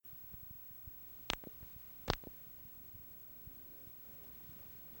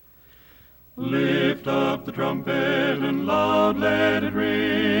the trumpet and loud let it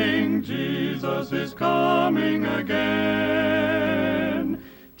ring. Jesus is coming again.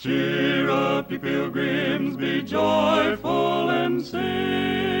 Cheer up, ye pilgrims, be joyful and sing.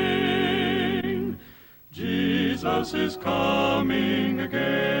 Jesus is coming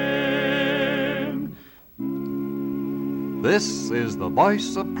again. This is the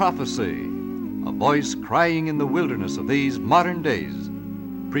voice of prophecy, a voice crying in the wilderness of these modern days.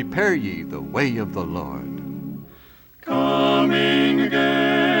 Prepare ye the way of the Lord. Coming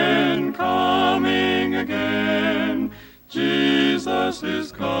again, Jesus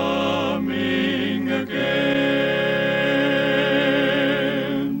is coming again.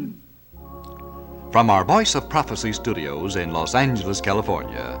 From our Voice of Prophecy studios in Los Angeles,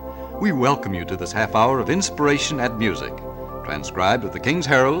 California, we welcome you to this half hour of inspiration and music, transcribed with the King's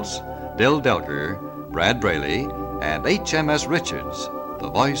Heralds, Delker, Brad Braley, and H.M.S. Richards, the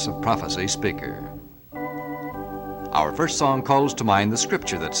Voice of Prophecy speaker. Our first song calls to mind the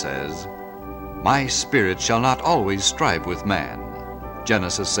scripture that says, "My spirit shall not always strive with man,"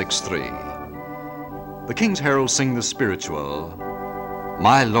 Genesis 6:3. The King's Heralds sing the spiritual,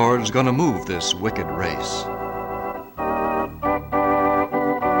 "My Lord's gonna move this wicked race."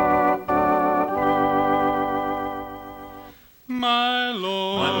 My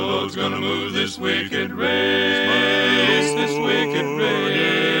Lord's gonna move this wicked race, this wicked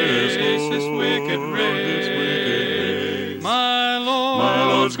race, this wicked race. My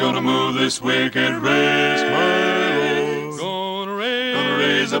Lord's gonna move this wicked race, my Lord. Gonna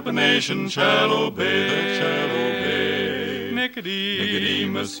raise up a nation shall obey,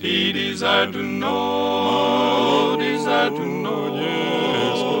 Nicodemus, he desired to know, yes,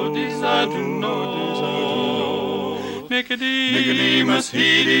 desired to know. Nicodemus,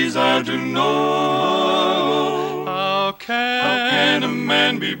 he desired to know, how can a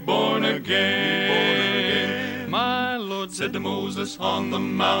man be born again? My Lord said to Moses on the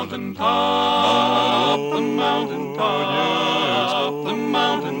mountaintop, the mountaintop.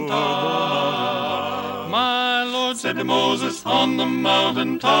 My Lord said to Moses on the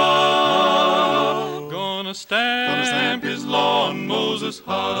mountaintop, gonna stamp his law on Moses'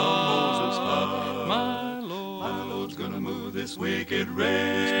 heart, My Lord's gonna move this wicked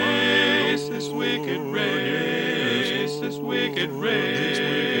race, this wicked race, this wicked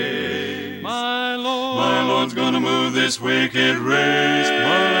race. My Lord's gonna move this wicked race,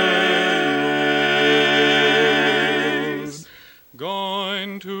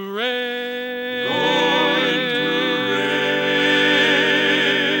 going to raise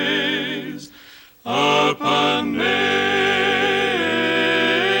up a nation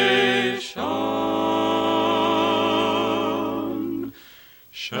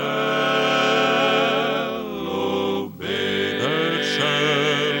shall obey, that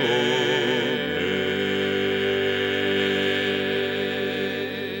shall obey.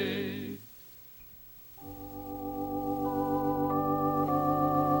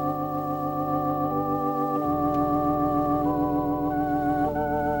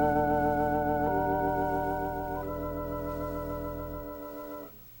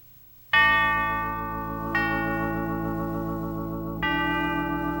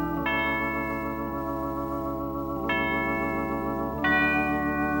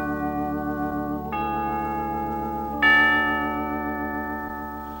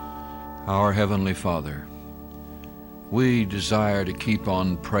 Our Heavenly Father, we desire to keep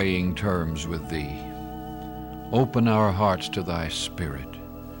on praying terms with Thee. Open our hearts to Thy Spirit.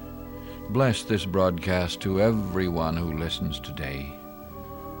 Bless this broadcast to everyone who listens today,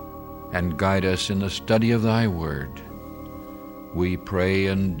 and guide us in the study of Thy Word. We pray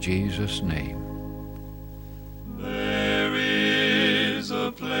in Jesus' name. There is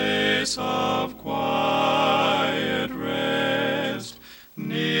a place of quiet rest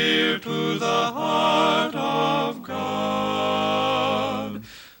near to the heart of God,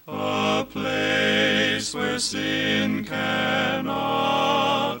 a place where sin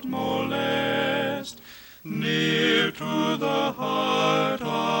cannot molest, near to the heart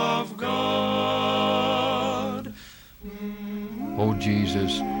of God. O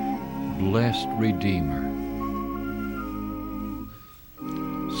Jesus, blessed Redeemer,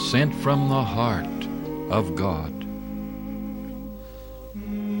 sent from the heart of God,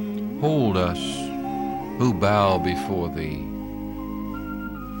 hold us who bow before Thee,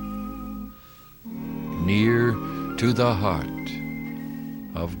 near to the heart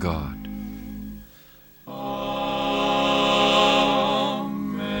of God. Amen.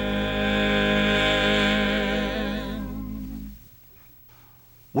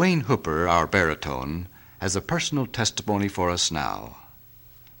 Wayne Hooper, our baritone, has a personal testimony for us now.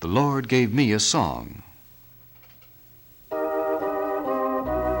 The Lord gave me a song.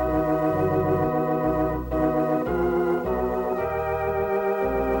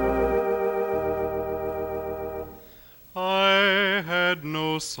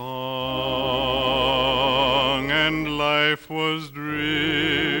 song, and life was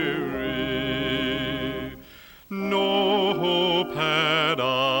dreary. No hope had I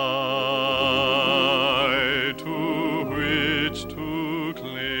to which to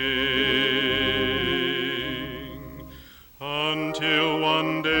cling, until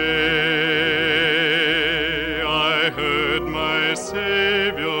one day I heard my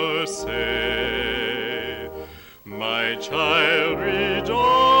Savior say, "My child, rejoice,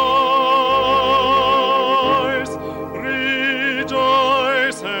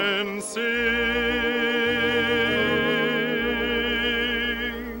 rejoice and sing.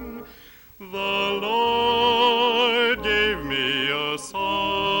 The Lord gave me a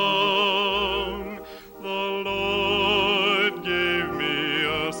song, the Lord gave me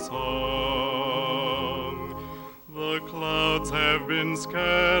a song. The clouds have been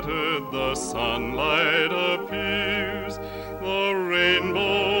scattered, the sunlight appears, the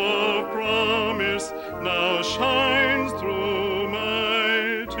rainbow of promise now shines through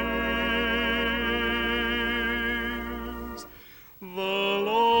my tears. The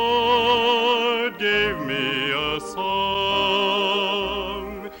Lord gave me a song,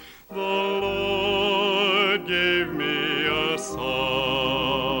 the Lord gave me a song.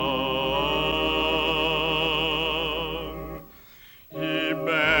 He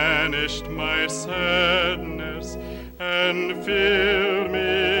banished my sadness and filled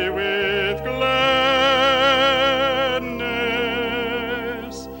me with gladness.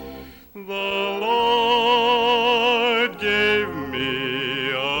 The Lord gave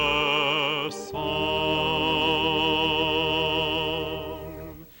me a song.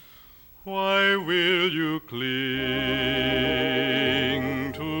 Why will you cling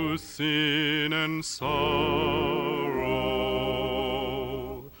to sin and sorrow?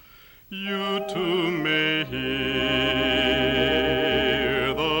 You too may hear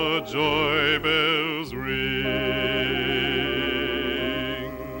the joy bells ring.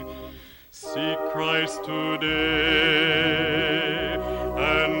 Seek Christ today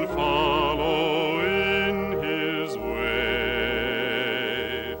and follow in his way.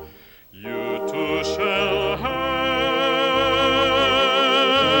 You too shall have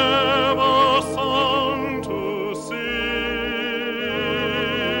a song to sing.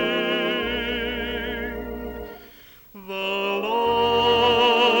 The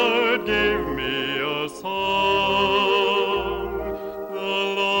Lord gave me a song, the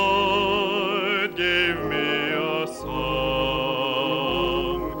Lord gave me a song.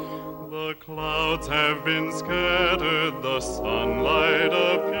 The clouds have been scattered, the sunlight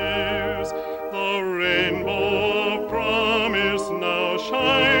appears, the rainbow of promise now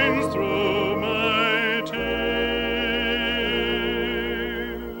shines through my tears.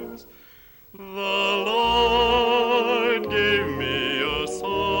 The Lord gave me a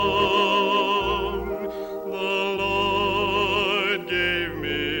song, the Lord gave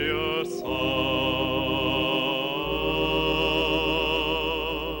me a song.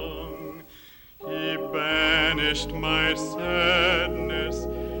 He banished my sadness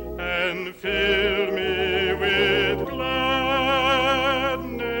and filled me with gladness.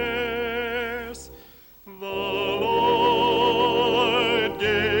 The Lord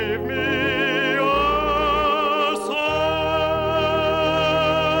gave me a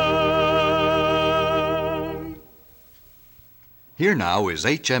song. Here now is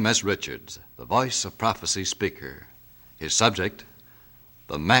H.M.S. Richards, the Voice of Prophecy speaker. His subject,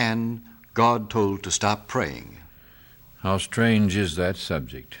 the man God told to stop praying. How strange is that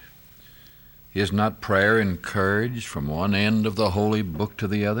subject? Is not prayer encouraged from one end of the holy book to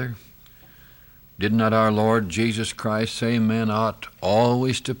the other? Did not our Lord Jesus Christ say men ought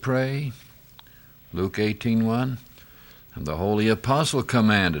always to pray? Luke 18:1. And the holy apostle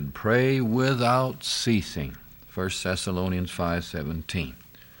commanded, pray without ceasing. 1 Thessalonians 5:17.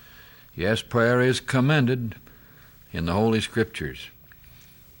 Yes, prayer is commended in the Holy Scriptures.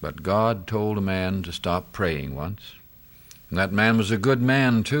 But God told a man to stop praying once. And that man was a good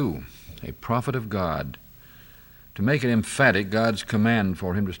man, too, a prophet of God. To make it emphatic, God's command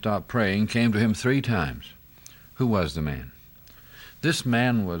for him to stop praying came to him 3 times. Who was the man? This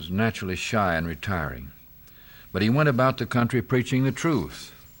man was naturally shy and retiring, but he went about the country preaching the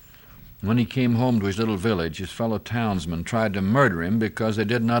truth. When he came home to his little village, his fellow townsmen tried to murder him because they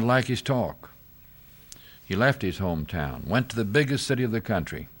did not like his talk. He left his hometown, went to the biggest city of the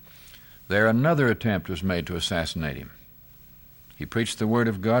country. There another attempt was made to assassinate him. He preached the word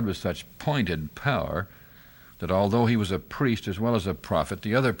of God with such pointed power that although he was a priest as well as a prophet,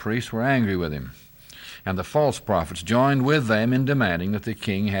 the other priests were angry with him, and the false prophets joined with them in demanding that the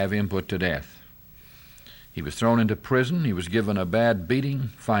king have him put to death. He was thrown into prison. He was given a bad beating,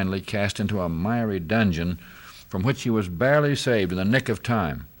 finally cast into a miry dungeon from which he was barely saved in the nick of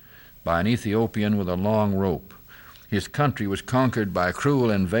time by an Ethiopian with a long rope. His country was conquered by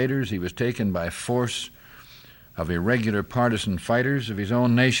cruel invaders. He was taken by force of irregular partisan fighters of his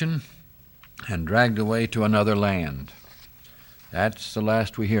own nation and dragged away to another land. That's the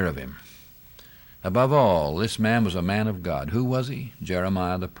last we hear of him. Above all, this man was a man of God. Who was he?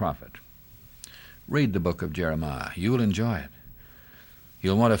 Jeremiah the prophet. Read the book of Jeremiah. You'll enjoy it.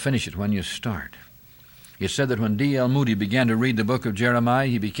 You'll want to finish it when you start. It's said that when D.L. Moody began to read the book of Jeremiah,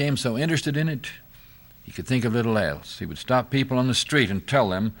 he became so interested in it, he could think of little else. He would stop people on the street and tell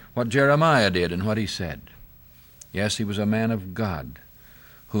them what Jeremiah did and what he said. Yes, he was a man of God,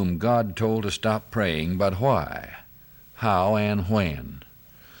 whom God told to stop praying, but why, how, and when?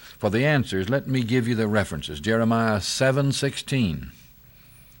 For the answers, let me give you the references. Jeremiah 7:16,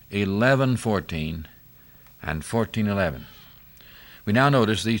 11:14, and 14:11. We now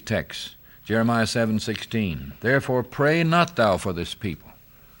notice these texts. Jeremiah 7:16, therefore pray not thou for this people,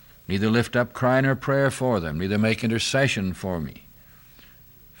 neither lift up cry nor prayer for them, neither make intercession for me,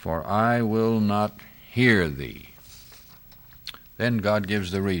 for I will not hear thee. Then God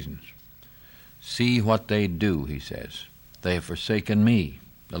gives the reasons. See what they do, he says. They have forsaken me,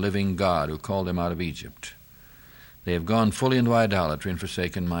 the living God who called them out of Egypt. They have gone fully into idolatry and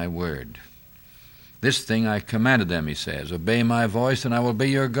forsaken my word. This thing I commanded them, he says, obey my voice, and I will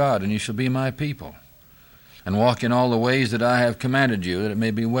be your God, and you shall be my people, and walk in all the ways that I have commanded you, that it may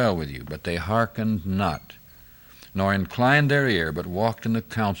be well with you. But they hearkened not, nor inclined their ear, but walked in the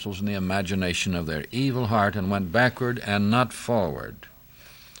counsels and the imagination of their evil heart, and went backward and not forward.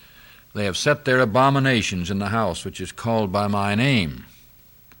 They have set their abominations in the house which is called by my name.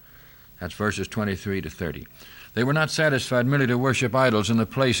 That's verses 23 to 30. They were not satisfied merely to worship idols in the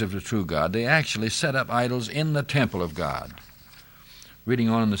place of the true God. They actually set up idols in the temple of God. Reading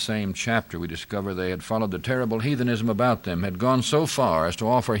on in the same chapter, we discover they had followed the terrible heathenism about them, had gone so far as to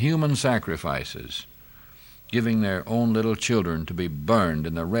offer human sacrifices, giving their own little children to be burned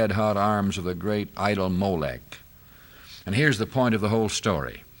in the red-hot arms of the great idol Molech. And here's the point of the whole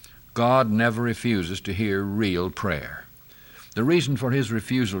story. God never refuses to hear real prayer. The reason for his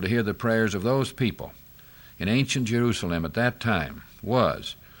refusal to hear the prayers of those people in ancient Jerusalem at that time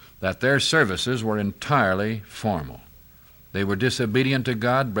was that their services were entirely formal. They were disobedient to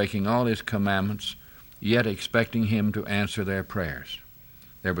God, breaking all his commandments, yet expecting him to answer their prayers.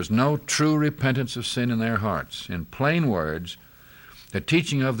 There was no true repentance of sin in their hearts. In plain words, the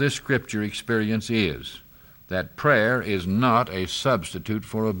teaching of this Scripture experience is that prayer is not a substitute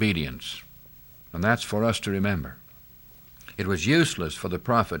for obedience. And that's for us to remember. It was useless for the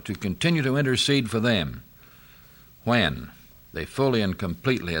prophet to continue to intercede for them when they fully and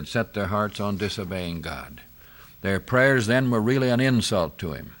completely had set their hearts on disobeying God. Their prayers then were really an insult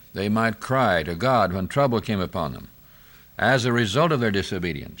to him. They might cry to God when trouble came upon them. As a result of their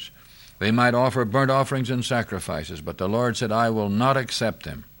disobedience, they might offer burnt offerings and sacrifices, but the Lord said, I will not accept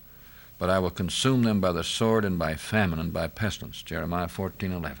them, but I will consume them by the sword and by famine and by pestilence. Jeremiah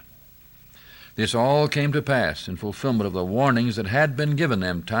 14:11. This all came to pass in fulfillment of the warnings that had been given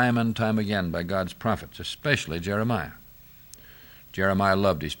them time and time again by God's prophets, especially Jeremiah. Jeremiah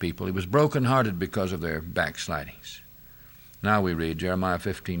loved his people. He was broken-hearted because of their backslidings. Now we read Jeremiah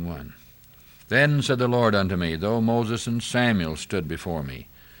 15:1. Then said the Lord unto me, though Moses and Samuel stood before me,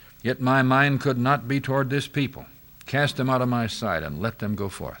 yet my mind could not be toward this people. Cast them out of my sight and let them go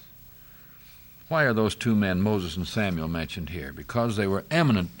forth. Why are those two men, Moses and Samuel, mentioned here? Because they were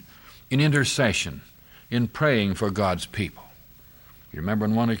eminent in intercession, in praying for God's people. You remember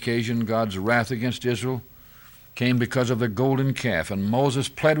on one occasion God's wrath against Israel came because of the golden calf, and Moses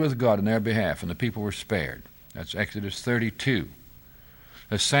pled with God in their behalf, and the people were spared. That's Exodus 32.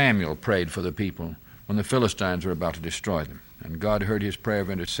 As Samuel prayed for the people when the Philistines were about to destroy them, and God heard his prayer of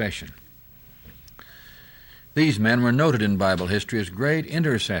intercession. These men were noted in Bible history as great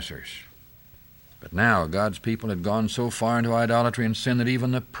intercessors. But now God's people had gone so far into idolatry and sin that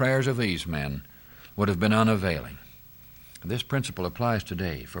even the prayers of these men would have been unavailing. This principle applies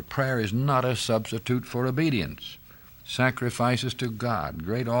today, for prayer is not a substitute for obedience. Sacrifices to God,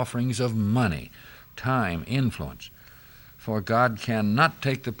 great offerings of money, time, influence. For God cannot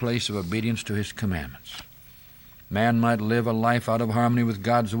take the place of obedience to his commandments. Man might live a life out of harmony with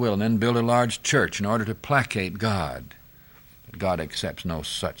God's will and then build a large church in order to placate God. But God accepts no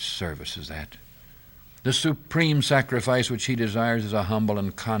such service as that. The supreme sacrifice which he desires is a humble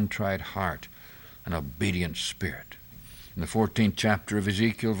and contrite heart, an obedient spirit. In the 14th chapter of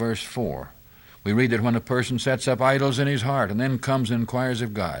Ezekiel, verse 4, we read that when a person sets up idols in his heart and then comes and inquires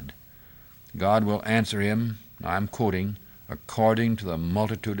of God, God will answer him, I'm quoting, according to the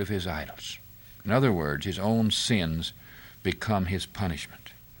multitude of his idols. In other words, his own sins become his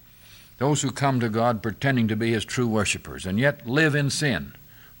punishment. Those who come to God pretending to be his true worshipers and yet live in sin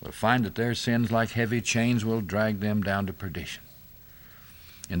will find that their sins, like heavy chains, will drag them down to perdition.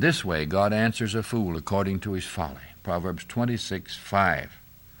 In this way, God answers a fool according to his folly. Proverbs 26:5.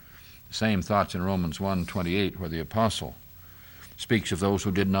 The same thoughts in Romans 1:28, where the apostle speaks of those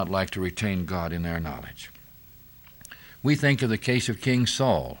who did not like to retain God in their knowledge. We think of the case of King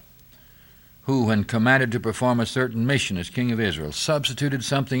Saul, who, when commanded to perform a certain mission as king of Israel, substituted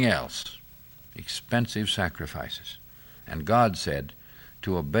something else, expensive sacrifices. And God said,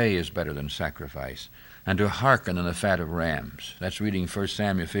 to obey is better than sacrifice, and to hearken than the fat of rams. That's reading 1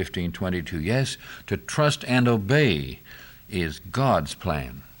 Samuel 15:22. Yes, to trust and obey is God's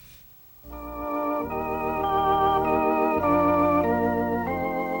plan.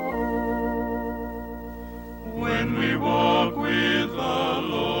 When we walk with the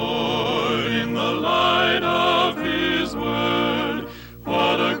Lord in the light of his word,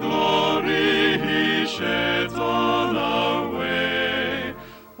 what a glory he sheds on our way.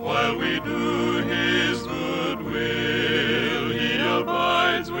 While we do his good will, he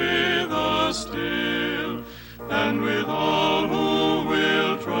abides with us still, and with all who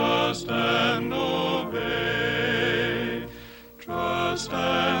will trust and obey. Trust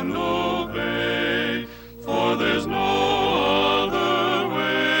and obey, for there's no other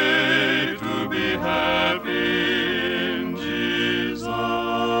way to be happy in Jesus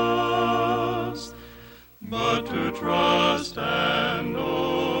but to trust and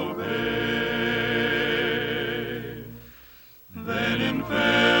obey. Then in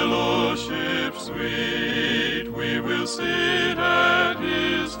fellowship sweet we will sit at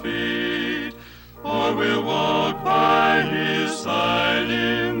his feet, or we'll walk by his side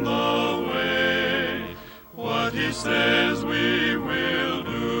in the way. What he says we will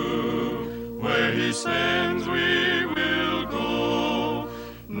do, where he sends we will go.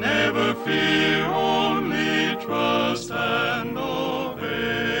 Never fear, only trust and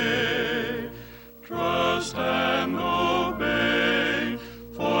obey. Trust and obey,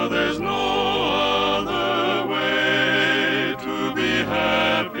 for there's no other way to be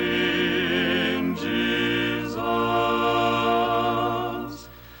happy in Jesus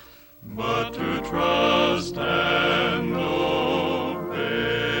but to trust and obey.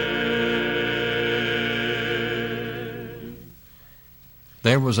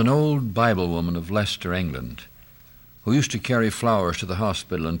 There was an old Bible woman of Leicester, England, who used to carry flowers to the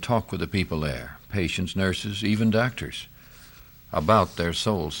hospital and talk with the people there, patients, nurses, even doctors, about their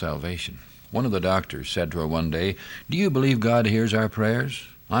soul's salvation. One of the doctors said to her one day, "Do you believe God hears our prayers?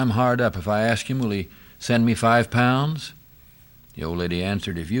 I'm hard up. If I ask him, will he send me £5? The old lady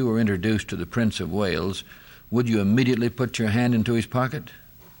answered, "If you were introduced to the Prince of Wales, would you immediately put your hand into his pocket?"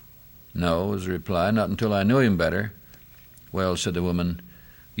 "No," was the reply, "not until I knew him better." "Well," said the woman,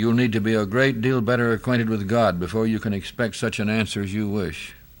 "you'll need to be a great deal better acquainted with God before you can expect such an answer as you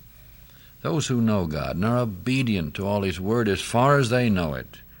wish." Those who know God and are obedient to all his word as far as they know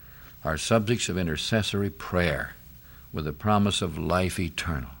it are subjects of intercessory prayer with the promise of life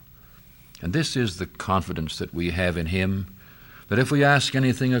eternal. And this is the confidence that we have in him, that if we ask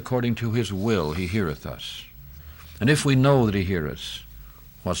anything according to his will, he heareth us. And if we know that he heareth us,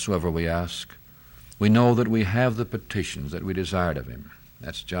 whatsoever we ask, we know that we have the petitions that we desired of him.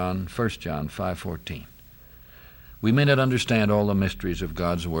 That's 1 John 5:14. We may not understand all the mysteries of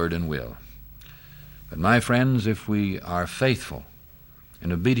God's word and will, but my friends, if we are faithful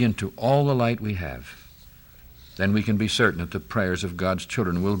and obedient to all the light we have, then we can be certain that the prayers of God's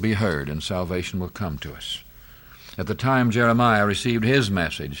children will be heard and salvation will come to us. At the time Jeremiah received his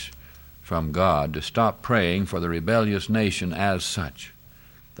message from God to stop praying for the rebellious nation as such,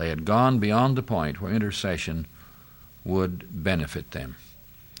 they had gone beyond the point where intercession would benefit them.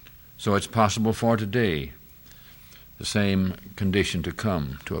 So it's possible for today the same condition to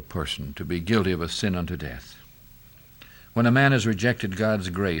come to a person, to be guilty of a sin unto death. When a man has rejected God's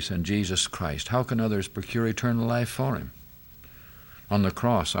grace and Jesus Christ, how can others procure eternal life for him? On the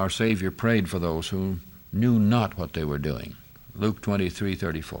cross, our Savior prayed for those who knew not what they were doing. Luke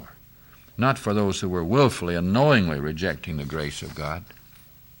 23:34. Not for those who were willfully and knowingly rejecting the grace of God.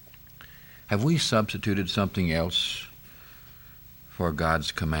 Have we substituted something else for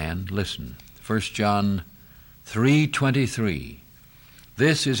God's command? Listen, 1 John 3:23.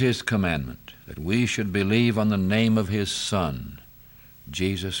 This is his commandment, that we should believe on the name of his Son,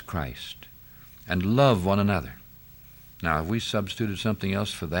 Jesus Christ, and love one another. Now, have we substituted something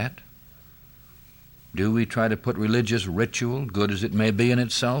else for that? Do we try to put religious ritual, good as it may be in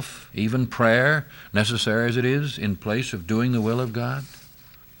itself, even prayer, necessary as it is, in place of doing the will of God?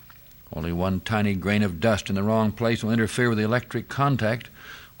 Only one tiny grain of dust in the wrong place will interfere with the electric contact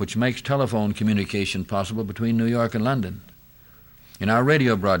which makes telephone communication possible between New York and London. In our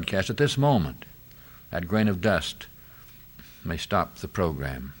radio broadcast at this moment, that grain of dust may stop the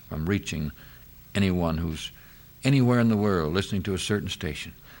program from reaching anyone who's anywhere in the world listening to a certain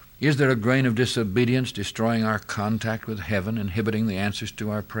station. Is there a grain of disobedience destroying our contact with heaven, inhibiting the answers to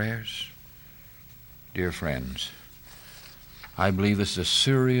our prayers? Dear friends, I believe this is a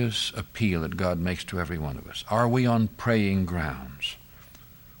serious appeal that God makes to every one of us. Are we on praying grounds?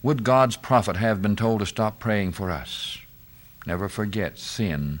 Would God's prophet have been told to stop praying for us? Never forget,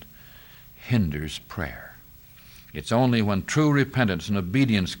 sin hinders prayer. It's only when true repentance and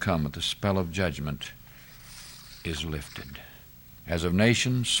obedience come that the spell of judgment is lifted. As of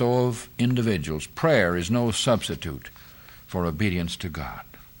nations, so of individuals, prayer is no substitute for obedience to God.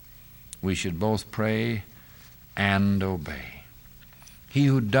 We should both pray and obey. He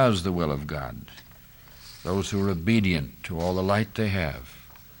who does the will of God, those who are obedient to all the light they have,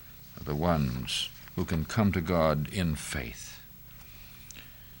 are the ones who can come to God in faith.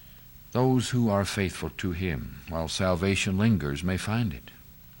 Those who are faithful to Him while salvation lingers may find it.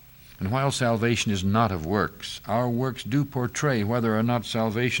 And while salvation is not of works, our works do portray whether or not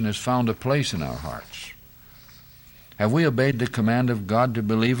salvation has found a place in our hearts. Have we obeyed the command of God to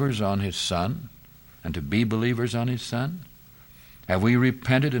believers on His Son and to be believers on His Son? Have we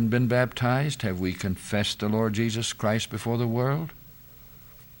repented and been baptized? Have we confessed the Lord Jesus Christ before the world?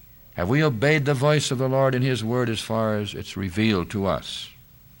 Have we obeyed the voice of the Lord in His Word as far as it's revealed to us?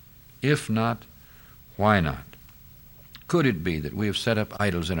 If not, why not? Could it be that we have set up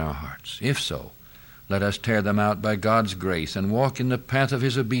idols in our hearts? If so, let us tear them out by God's grace and walk in the path of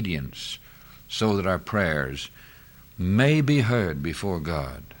His obedience so that our prayers may be heard before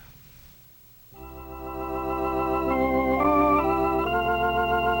God.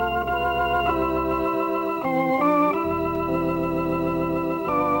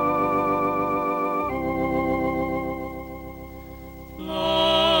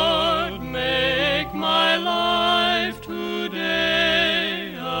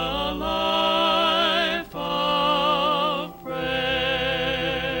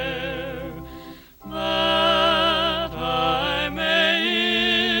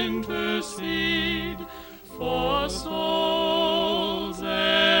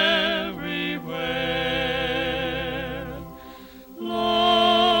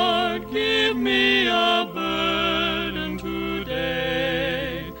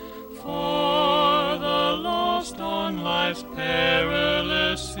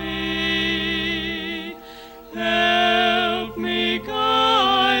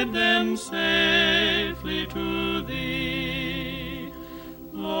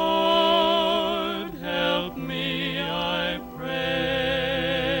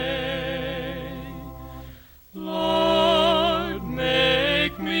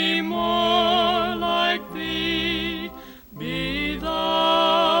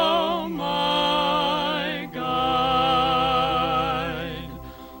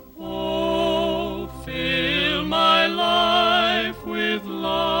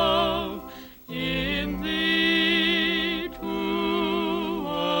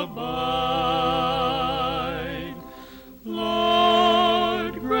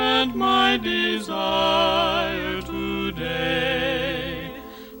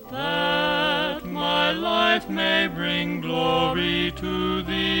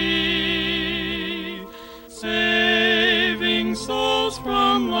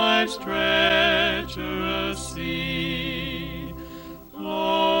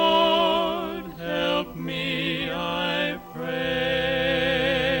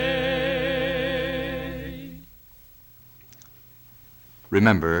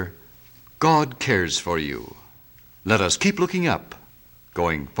 Remember, God cares for you. Let us keep looking up,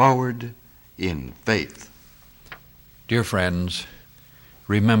 going forward in faith. Dear friends,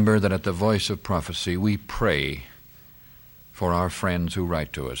 remember that at the Voice of Prophecy we pray for our friends who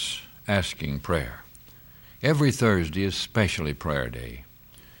write to us, asking prayer. Every Thursday is specially prayer day.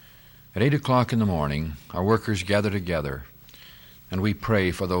 At 8 o'clock in the morning, our workers gather together, and we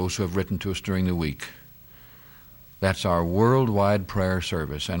pray for those who have written to us during the week. That's our worldwide prayer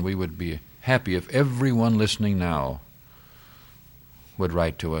service, and we would be happy if everyone listening now would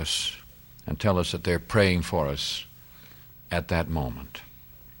write to us and tell us that they're praying for us at that moment.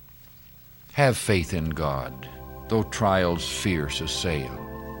 Have faith in God, though trials fierce assail.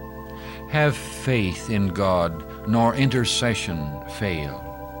 Have faith in God, nor intercession fail.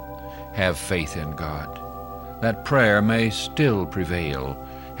 have faith in God, that prayer may still prevail.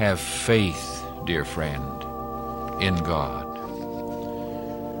 Have faith, dear friend, in God.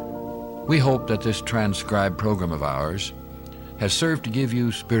 We hope that this transcribed program of ours has served to give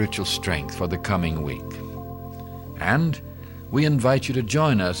you spiritual strength for the coming week. And we invite you to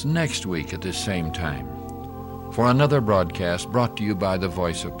join us next week at this same time for another broadcast brought to you by the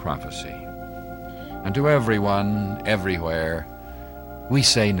Voice of Prophecy. And to everyone, everywhere, we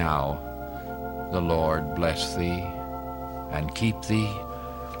say now, the Lord bless thee and keep thee.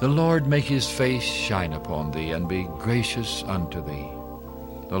 The Lord make his face shine upon thee and be gracious unto thee.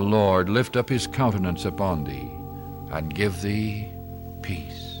 The Lord lift up his countenance upon thee and give thee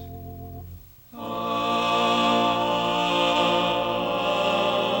peace.